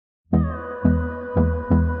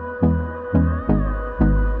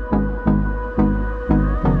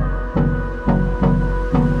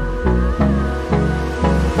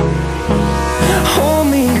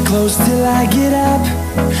close till I get up.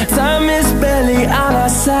 Time is barely on our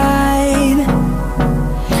side.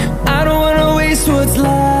 I don't wanna waste what's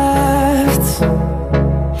left.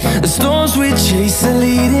 The storms we chase are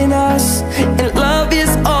leading us, and love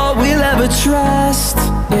is all we'll ever trust.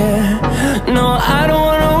 Yeah, no, I don't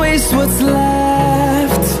wanna waste what's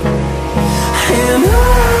left. And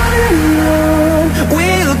on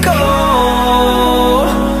we'll go,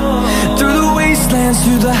 through the wastelands,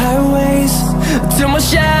 through the highways, till my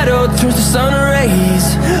shadow turns to sun rays.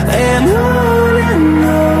 And on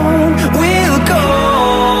we'll go,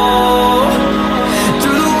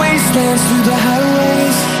 through the wastelands, through the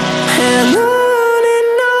highways, and on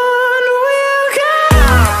we'll go.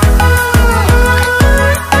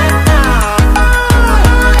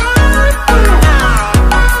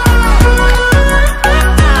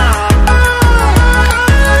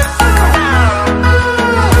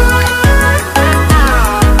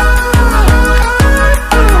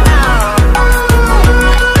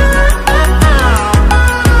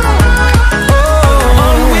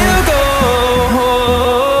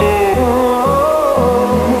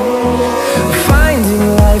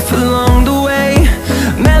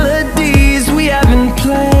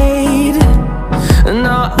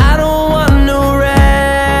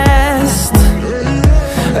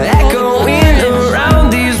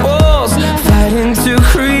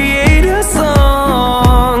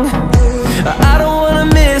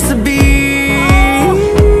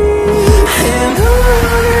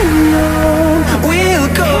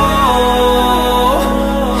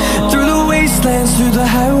 Through the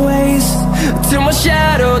highways, till my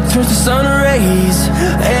shadow turns to sun rays.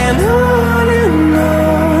 And on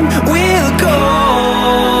we'll go,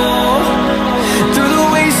 through the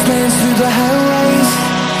wastelands, through the highways,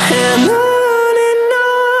 and on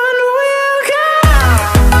we'll go.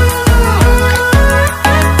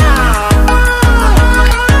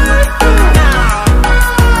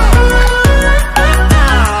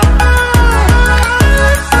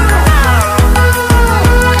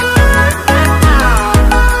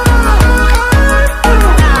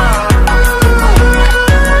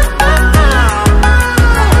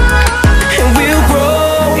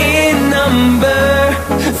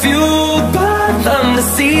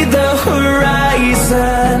 See the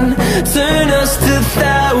horizon turn us to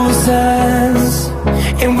thousands,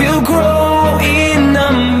 and we'll grow in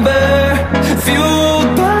number,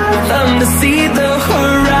 fueled by them. To see the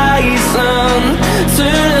horizon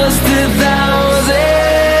turn us to thousands,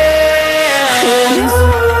 and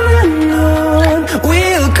on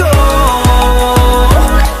we'll go,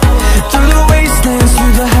 through the wastelands,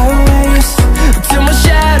 through the highways, till my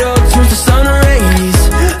shadow turns to sun rays.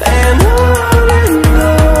 And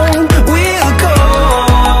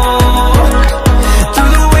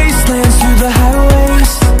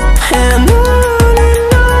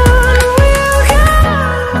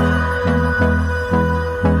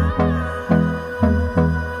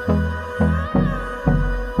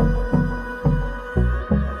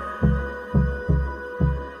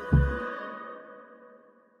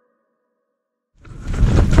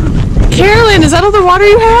Carolyn, is that all the water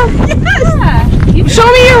you have? Yeah. Show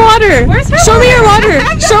me your water. Where's her Show water? Me your water.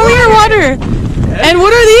 Show me your water. And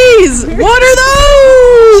what are these? What are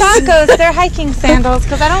those? Chacos. They're hiking sandals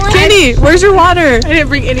because I don't like. Candy, where's your water? I didn't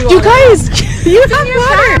bring any water. You guys, you have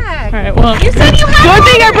water. Bag. All right, well, you said you had good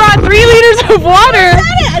thing I brought 3 liters of water.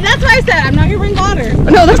 That's why I said I'm not gonna bring water.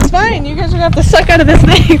 No, that's fine. You guys are gonna have to suck out of this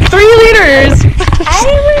thing. 3 liters.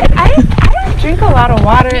 I don't drink a lot of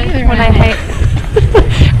water when I hike.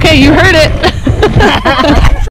 Okay, you heard it.